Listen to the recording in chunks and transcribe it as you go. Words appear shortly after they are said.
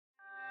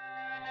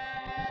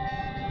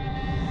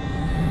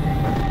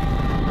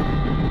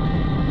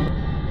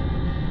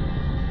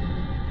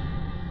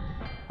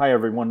Hi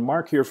everyone,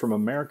 Mark here from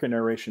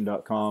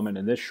AmericanAeration.com, and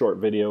in this short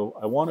video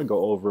I want to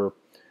go over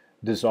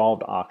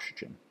dissolved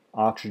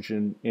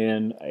oxygen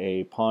in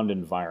a pond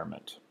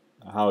environment,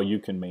 how you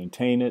can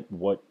maintain it,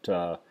 what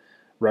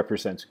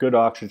represents good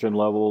oxygen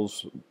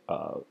levels,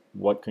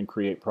 what can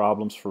create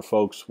problems for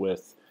folks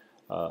with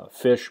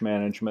fish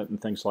management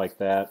and things like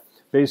that.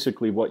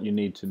 Basically what you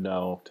need to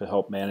know to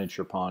help manage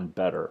your pond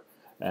better.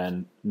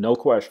 And no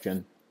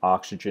question,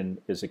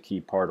 oxygen is a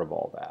key part of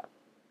all that.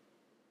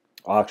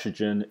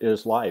 Oxygen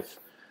is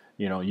life.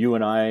 You know, you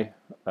and I,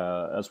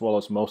 as well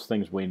as most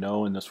things we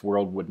know in this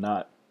world, would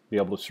not be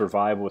able to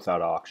survive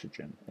without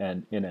oxygen.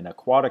 And in an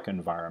aquatic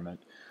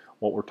environment,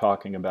 what we're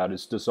talking about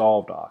is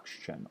dissolved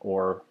oxygen,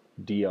 or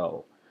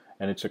DO.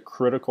 And it's a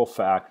critical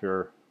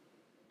factor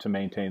to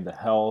maintain the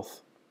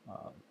health,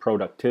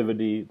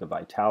 productivity, the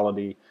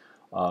vitality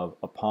of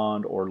a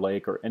pond or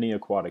lake or any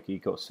aquatic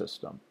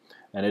ecosystem.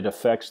 And it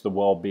affects the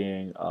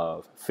well-being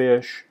of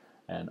fish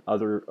and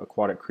other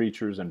aquatic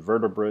creatures,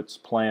 invertebrates,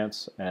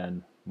 plants,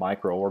 and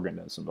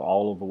microorganisms,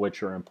 all of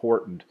which are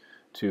important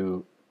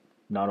to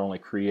not only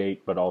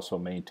create but also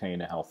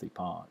maintain a healthy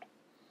pond.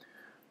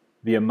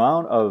 The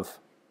amount of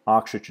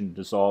oxygen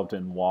dissolved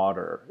in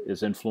water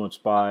is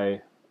influenced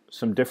by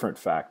some different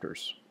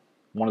factors.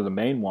 One of the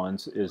main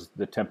ones is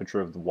the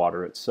temperature of the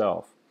water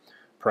itself.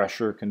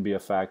 Pressure can be a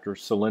factor,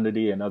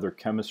 salinity and other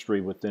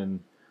chemistry within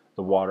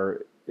the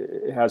water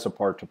has a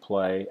part to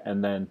play,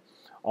 and then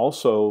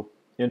also,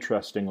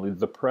 interestingly,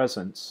 the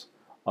presence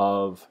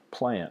of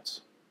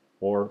plants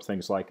or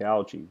things like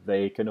algae.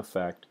 They can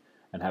affect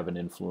and have an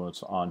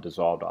influence on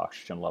dissolved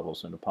oxygen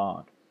levels in a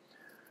pond.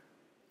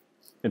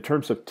 In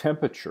terms of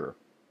temperature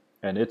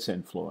and its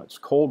influence,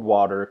 cold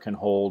water can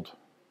hold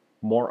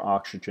more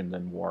oxygen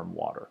than warm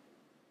water.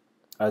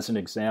 As an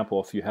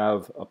example, if you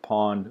have a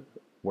pond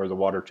where the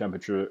water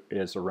temperature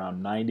is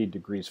around 90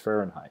 degrees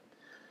Fahrenheit,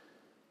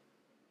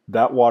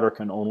 that water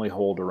can only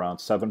hold around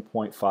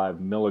 7.5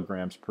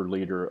 milligrams per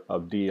liter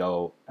of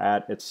DO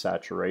at its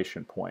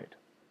saturation point.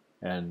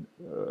 And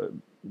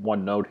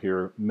one note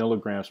here,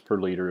 milligrams per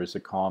liter is a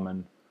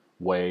common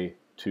way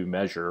to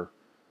measure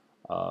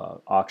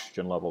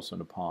oxygen levels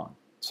in a pond.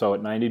 So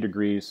at 90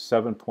 degrees,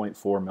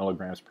 7.4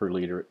 milligrams per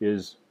liter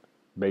is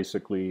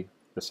basically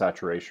the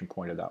saturation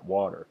point of that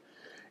water.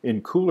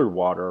 In cooler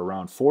water,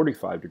 around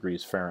 45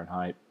 degrees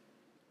Fahrenheit,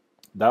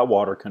 that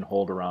water can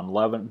hold around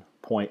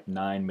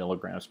 11.9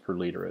 milligrams per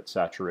liter at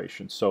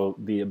saturation. So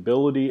the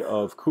ability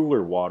of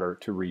cooler water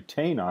to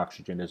retain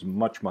oxygen is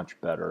much, much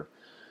better.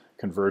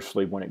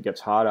 Conversely, when it gets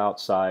hot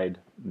outside,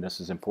 and this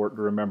is important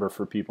to remember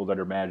for people that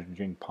are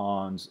managing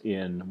ponds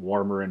in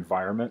warmer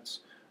environments,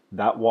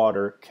 that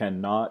water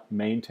cannot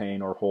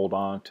maintain or hold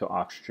on to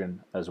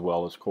oxygen as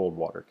well as cold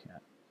water can.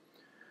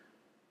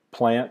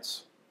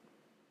 Plants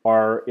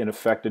are in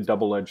effect a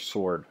double-edged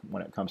sword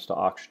when it comes to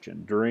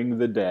oxygen. During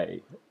the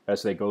day,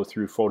 as they go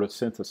through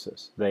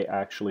photosynthesis, they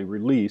actually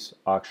release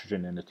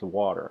oxygen into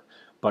water.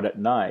 But at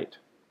night,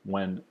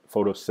 when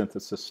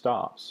photosynthesis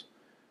stops,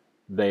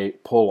 they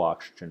pull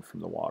oxygen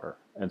from the water.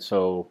 And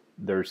so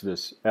there's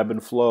this ebb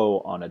and flow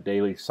on a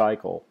daily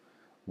cycle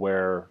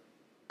where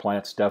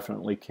plants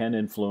definitely can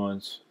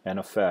influence and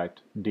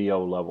affect DO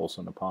levels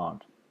in a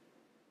pond.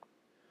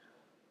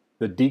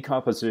 The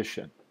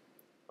decomposition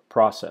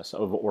process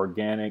of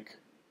organic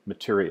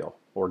material,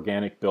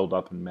 organic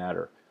buildup in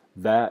matter,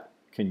 that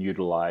can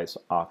utilize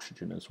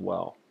oxygen as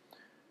well.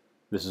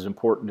 This is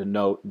important to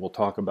note. We'll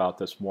talk about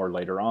this more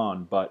later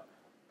on, but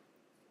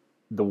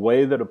the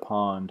way that a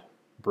pond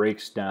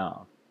breaks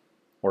down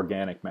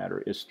organic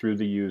matter is through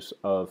the use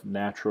of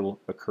natural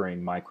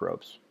occurring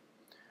microbes.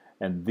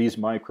 And these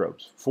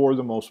microbes, for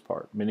the most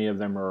part, many of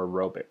them are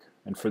aerobic,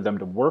 and for them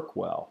to work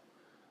well,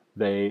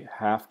 they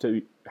have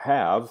to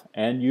have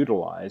and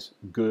utilize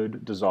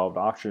good dissolved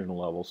oxygen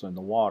levels in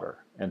the water.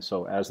 And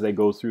so as they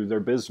go through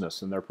their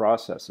business and their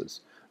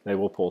processes, they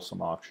will pull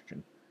some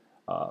oxygen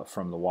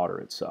from the water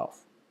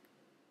itself.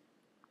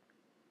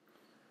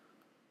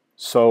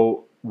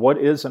 So what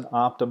is an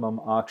optimum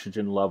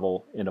oxygen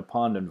level in a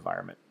pond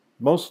environment?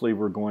 Mostly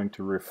we're going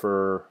to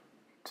refer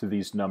to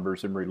these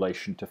numbers in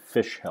relation to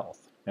fish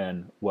health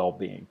and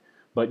well-being,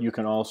 but you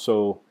can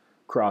also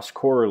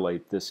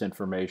cross-correlate this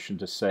information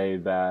to say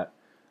that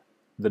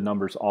the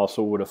numbers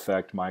also would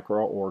affect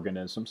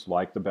microorganisms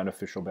like the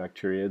beneficial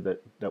bacteria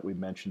that we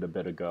mentioned a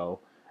bit ago,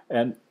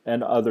 and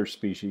other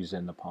species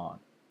in the pond.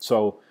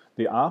 So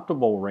the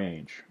optimal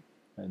range,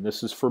 and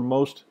this is for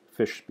most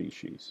fish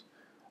species,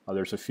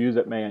 there's a few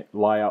that may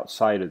lie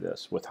outside of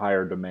this with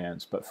higher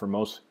demands, but for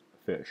most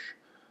fish,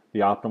 the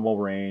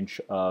optimal range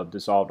of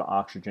dissolved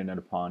oxygen in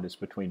a pond is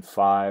between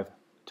 5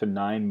 to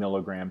 9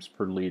 milligrams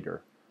per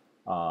liter.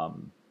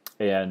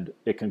 And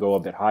it can go a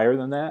bit higher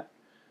than that.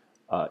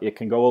 It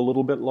can go a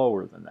little bit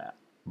lower than that.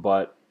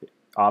 But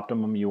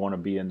optimum, you want to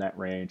be in that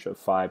range of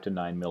 5 to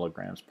 9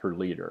 milligrams per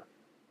liter.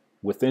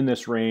 Within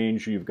this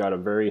range, you've got a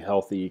very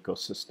healthy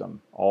ecosystem.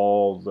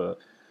 All the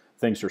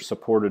things are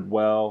supported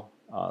well.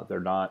 They're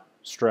not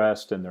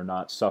stressed and they're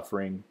not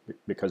suffering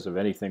because of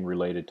anything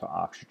related to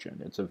oxygen.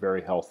 It's a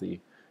very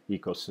healthy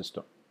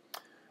ecosystem.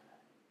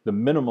 the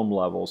minimum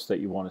levels that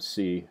you want to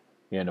see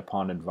in a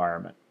pond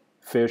environment.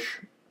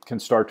 Fish can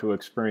start to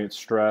experience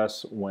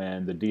stress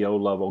when the DO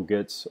level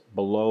gets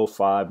below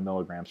 5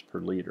 milligrams per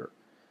liter.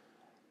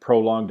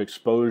 Prolonged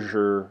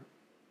exposure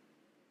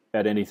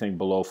at anything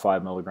below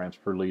 5 milligrams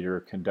per liter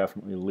can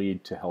definitely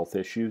lead to health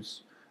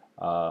issues.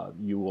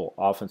 You will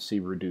often see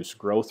reduced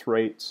growth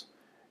rates,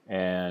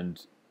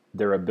 and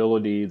their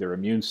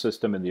immune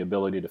system and the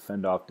ability to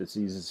fend off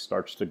diseases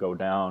starts to go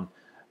down.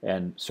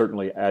 And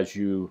certainly as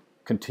you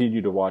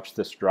continue to watch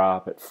this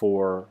drop at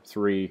 4,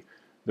 3,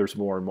 there's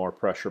more and more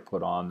pressure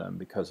put on them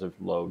because of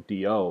low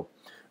DO.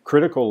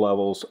 Critical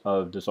levels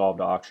of dissolved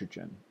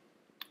oxygen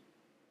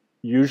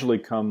usually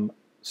come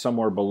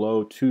somewhere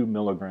below 2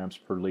 milligrams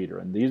per liter,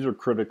 and these are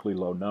critically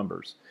low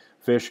numbers.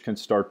 Fish can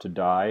start to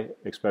die,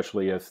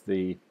 especially if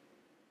the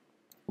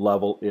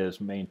level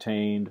is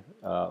maintained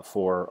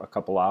for a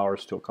couple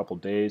hours to a couple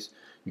days.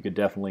 You could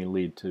definitely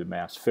lead to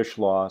mass fish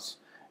loss,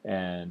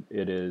 and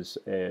it is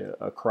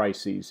a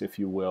crisis, if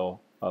you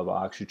will, of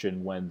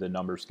oxygen when the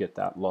numbers get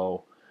that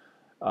low.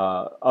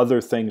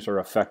 Other things are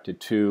affected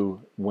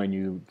too when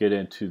you get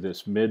into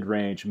this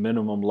mid-range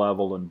minimum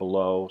level and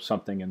below,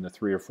 something in the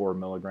 3 or 4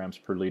 milligrams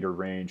per liter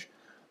range.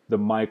 The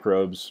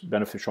microbes,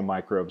 beneficial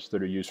microbes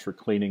that are used for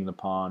cleaning the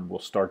pond, will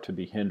start to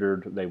be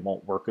hindered. They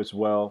won't work as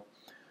well.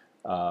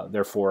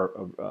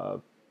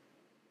 Therefore,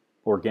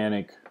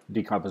 organic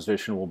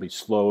decomposition will be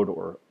slowed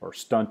or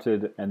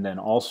stunted. And then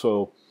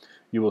also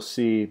you will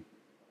see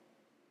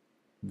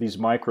these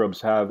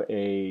microbes have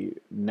a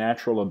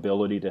natural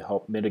ability to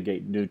help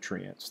mitigate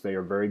nutrients. They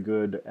are very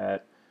good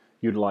at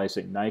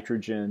utilizing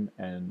nitrogen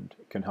and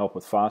can help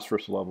with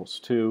phosphorus levels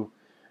too.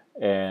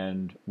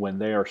 And when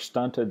they are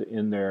stunted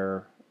in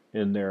their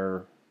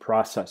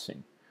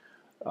processing,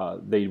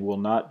 they will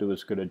not do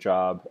as good a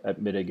job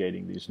at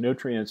mitigating these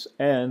nutrients,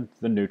 and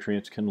the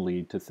nutrients can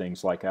lead to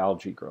things like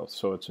algae growth.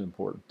 So it's an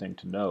important thing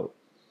to note.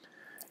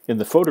 In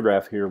the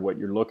photograph here, what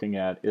you're looking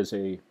at is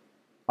a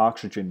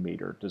oxygen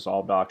meter,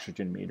 dissolved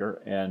oxygen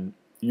meter, and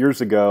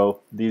years ago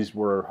these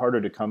were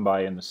harder to come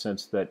by in the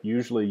sense that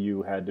usually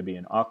you had to be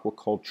in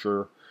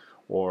aquaculture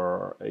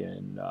or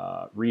in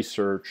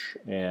research,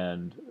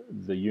 and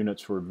the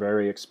units were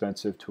very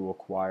expensive to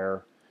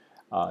acquire.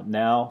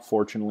 Now,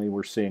 fortunately,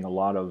 we're seeing a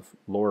lot of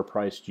lower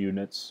priced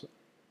units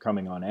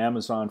coming on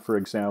Amazon, for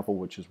example,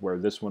 which is where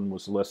this one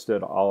was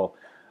listed. I'll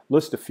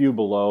list a few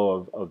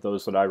below of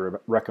those that I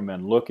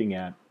recommend looking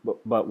at.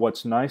 But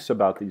what's nice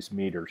about these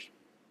meters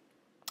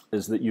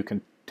is that you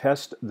can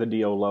test the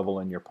DO level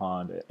in your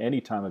pond at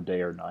any time of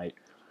day or night.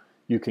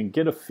 You can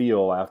get a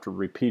feel after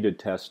repeated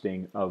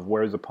testing of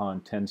where the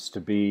pond tends to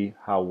be,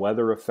 how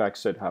weather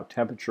affects it, how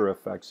temperature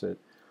affects it,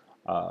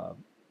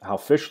 how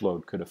fish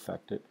load could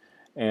affect it.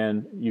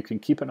 And you can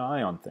keep an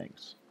eye on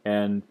things.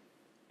 And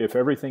if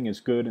everything is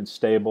good and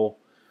stable,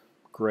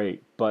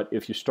 great. But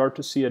if you start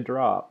to see a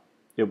drop,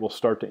 it will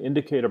start to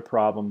indicate a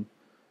problem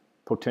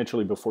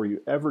potentially before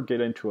you ever get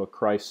into a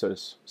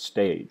crisis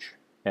stage.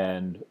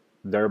 And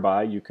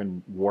thereby you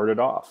can ward it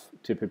off.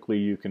 Typically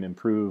you can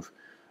improve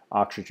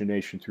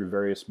oxygenation through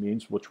various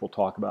means, which we'll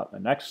talk about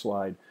in the next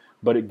slide,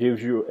 but it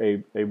gives you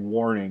a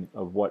warning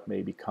of what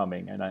may be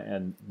coming.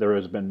 And there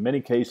has been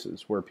many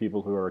cases where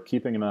people who are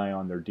keeping an eye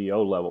on their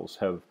DO levels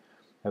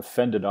have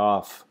fended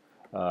off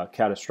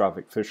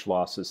catastrophic fish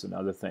losses and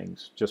other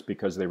things just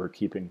because they were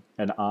keeping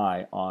an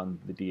eye on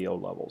the DO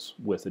levels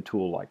with a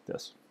tool like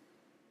this.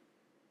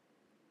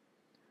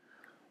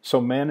 So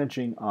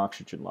managing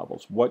oxygen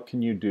levels, what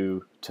can you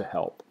do to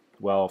help?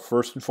 Well,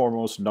 first and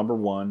foremost, number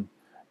one,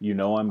 you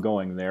know I'm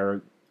going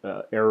there.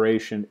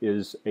 Aeration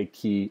is a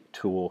key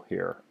tool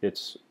here.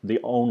 It's the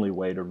only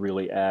way to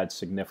really add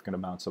significant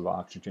amounts of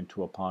oxygen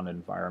to a pond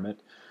environment.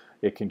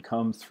 It can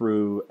come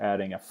through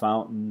adding a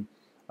fountain,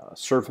 a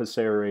surface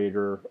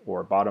aerator,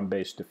 or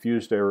bottom-based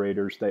diffused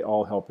aerators. They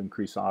all help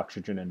increase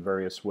oxygen in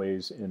various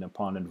ways in a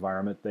pond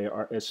environment. They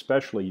are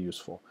especially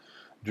useful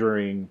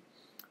during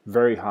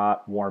very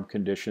hot, warm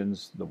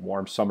conditions, the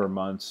warm summer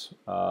months,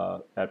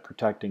 at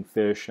protecting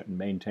fish and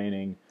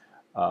maintaining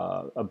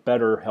a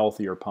better,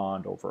 healthier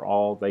pond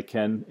overall. They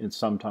can, in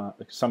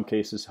some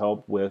cases,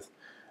 help with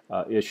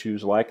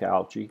issues like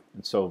algae,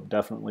 and so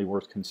definitely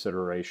worth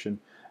consideration.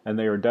 And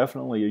they are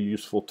definitely a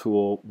useful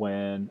tool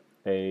when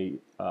a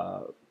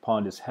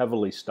pond is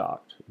heavily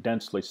stocked,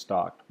 densely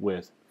stocked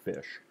with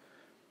fish.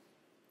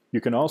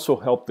 You can also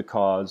help the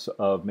cause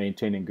of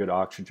maintaining good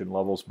oxygen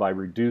levels by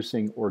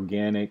reducing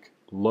organic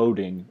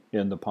loading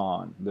in the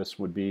pond. This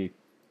would be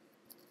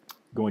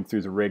going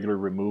through the regular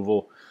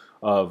removal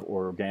of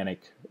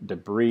organic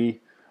debris,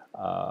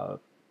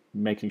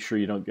 making sure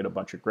you don't get a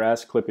bunch of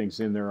grass clippings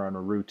in there on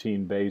a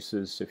routine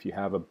basis. If you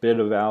have a bit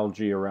of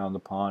algae around the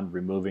pond,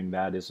 removing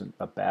that isn't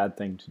a bad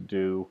thing to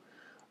do.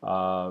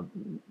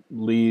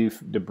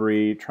 Leaf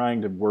debris,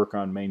 trying to work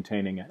on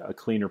maintaining a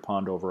cleaner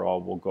pond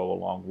overall will go a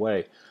long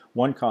way.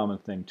 One common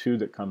thing too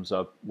that comes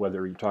up,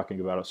 whether you're talking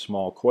about a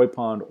small koi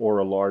pond or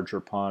a larger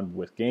pond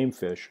with game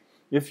fish,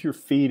 if you're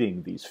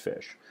feeding these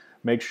fish,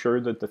 make sure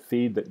that the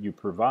feed that you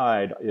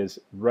provide is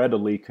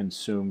readily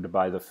consumed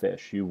by the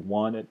fish. You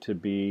want it to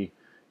be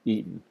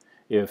eaten.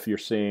 If you're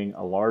seeing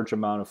a large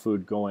amount of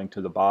food going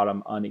to the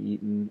bottom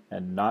uneaten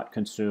and not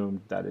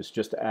consumed, that is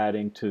just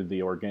adding to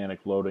the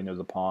organic loading of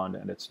the pond,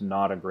 and it's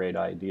not a great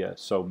idea.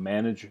 So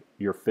manage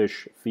your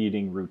fish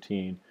feeding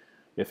routine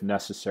if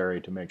necessary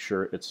to make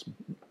sure it's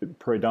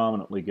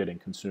predominantly getting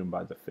consumed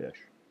by the fish.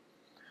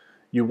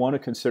 You want to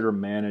consider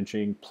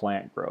managing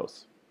plant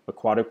growth.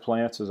 Aquatic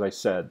plants, as I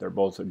said, they're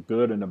both a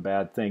good and a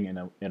bad thing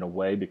in a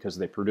way because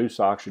they produce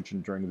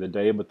oxygen during the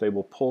day, but they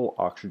will pull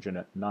oxygen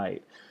at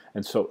night.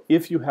 And so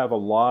if you have a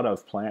lot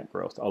of plant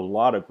growth, a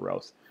lot of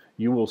growth,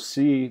 you will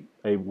see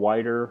a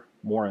wider,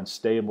 more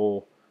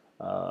unstable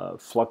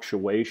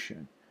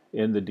fluctuation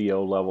in the DO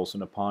levels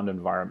in a pond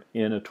environment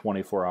in a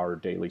 24-hour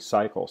daily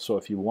cycle. So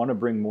if you want to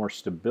bring more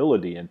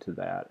stability into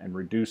that and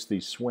reduce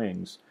these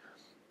swings,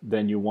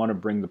 then you want to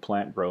bring the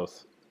plant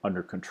growth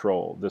under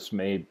control. This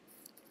may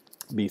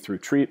be through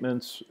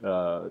treatments,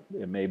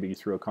 it may be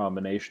through a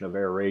combination of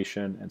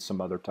aeration and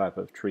some other type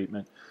of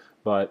treatment,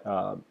 but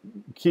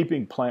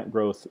keeping plant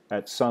growth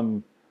at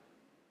some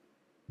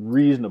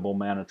reasonable,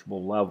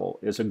 manageable level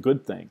is a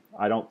good thing.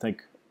 I don't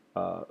think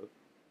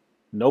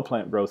no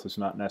plant growth is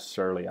not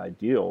necessarily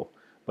ideal,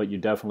 but you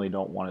definitely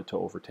don't want it to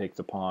overtake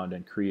the pond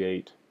and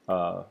create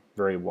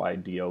very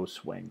wide DO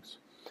swings.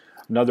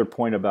 Another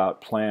point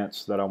about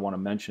plants that I want to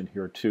mention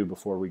here too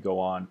before we go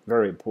on,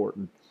 very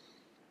important,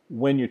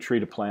 when you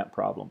treat a plant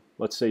problem,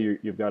 let's say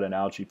you've got an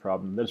algae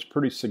problem that's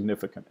pretty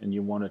significant and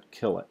you want to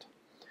kill it.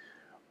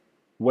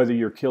 Whether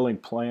you're killing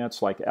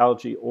plants like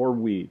algae or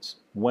weeds,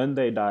 when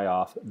they die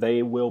off,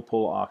 they will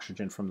pull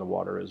oxygen from the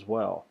water as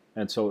well.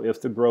 And so if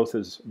the growth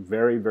is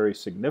very, very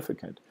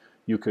significant,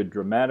 you could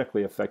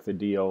dramatically affect the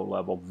DO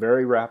level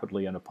very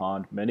rapidly in a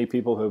pond. Many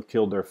people have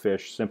killed their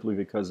fish simply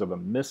because of a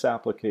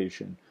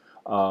misapplication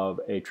of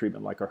a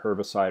treatment like a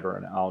herbicide or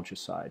an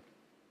algicide.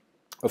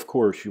 Of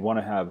course, you want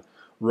to have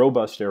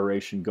robust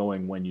aeration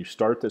going when you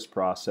start this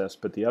process,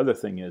 but the other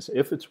thing is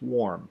if it's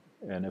warm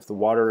and if the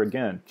water,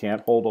 again,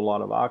 can't hold a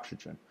lot of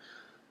oxygen,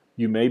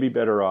 you may be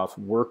better off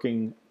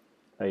working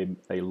a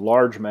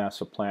large mass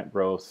of plant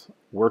growth,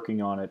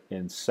 working on it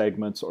in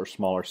segments or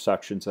smaller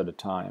sections at a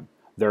time,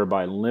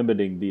 thereby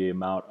limiting the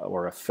amount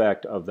or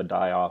effect of the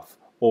die-off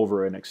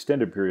over an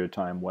extended period of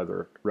time,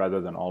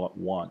 rather than all at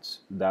once.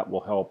 That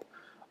will help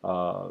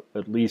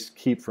at least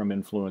keep from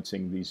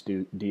influencing these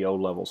DO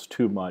levels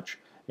too much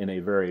in a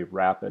very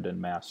rapid and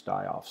mass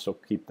die-off. So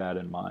keep that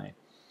in mind.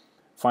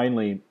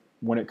 Finally,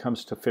 when it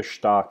comes to fish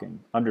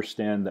stocking,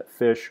 understand that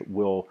fish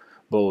will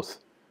both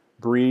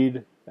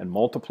breed and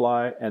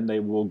multiply, and they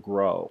will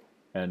grow.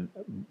 And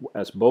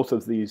as both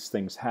of these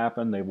things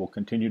happen, they will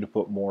continue to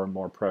put more and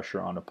more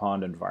pressure on a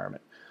pond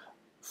environment.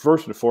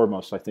 First and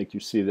foremost, I think you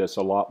see this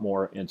a lot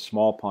more in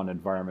small pond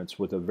environments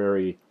with a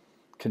very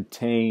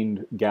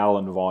contained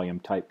gallon volume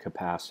type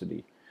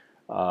capacity.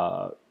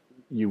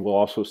 You will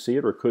also see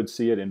it or could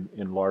see it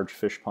in large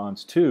fish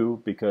ponds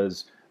too,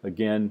 because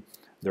again,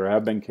 there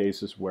have been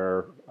cases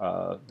where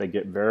they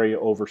get very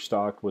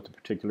overstocked with a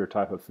particular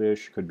type of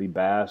fish, could be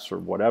bass or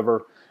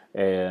whatever,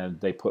 and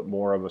they put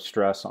more of a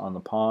stress on the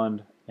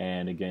pond.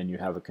 And again, you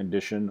have a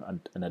condition,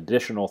 an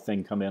additional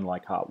thing come in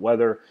like hot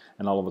weather,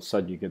 and all of a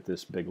sudden you get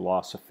this big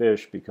loss of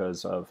fish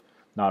because of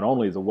not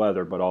only the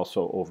weather, but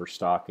also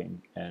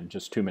overstocking and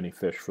just too many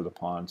fish for the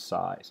pond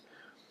size.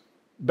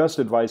 Best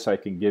advice I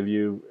can give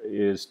you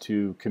is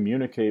to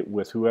communicate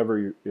with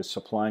whoever is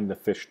supplying the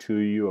fish to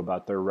you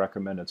about their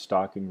recommended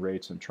stocking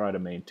rates and try to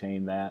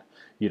maintain that.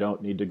 You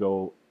don't need to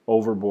go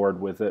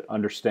overboard with it.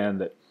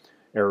 Understand that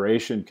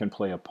aeration can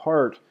play a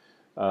part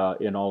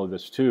in all of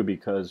this too,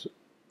 because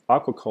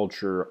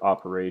aquaculture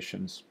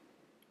operations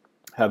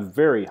have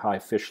very high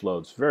fish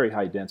loads, very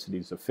high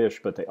densities of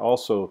fish, but they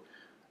also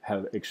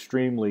have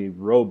extremely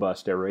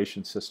robust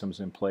aeration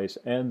systems in place,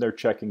 and they're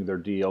checking their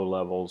DO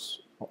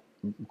levels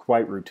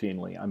quite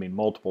routinely, I mean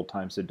multiple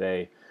times a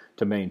day,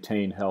 to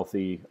maintain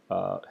healthy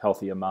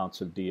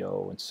amounts of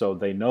DO. And so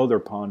they know their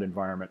pond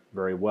environment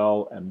very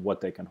well and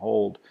what they can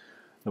hold.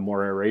 The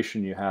more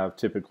aeration you have,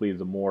 typically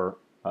the more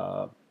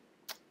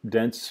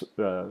dense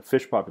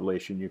fish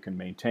population you can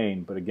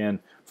maintain. But again,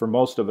 for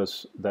most of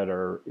us that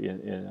are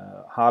in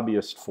a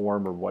hobbyist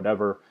form or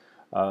whatever,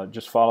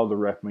 just follow the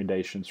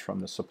recommendations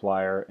from the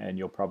supplier and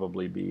you'll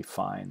probably be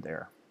fine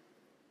there.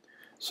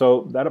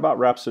 So that about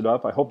wraps it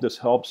up. I hope this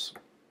helps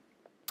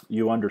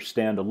you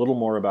understand a little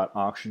more about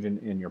oxygen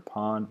in your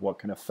pond, what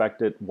can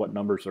affect it, what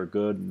numbers are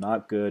good and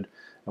not good,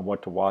 and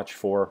what to watch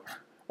for.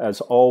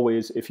 As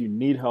always, if you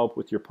need help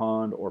with your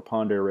pond or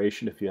pond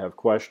aeration, if you have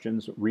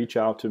questions, reach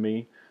out to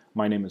me.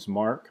 My name is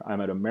Mark. I'm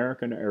at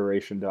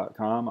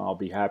AmericanAeration.com. I'll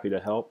be happy to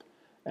help,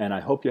 and I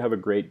hope you have a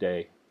great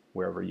day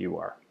wherever you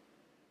are.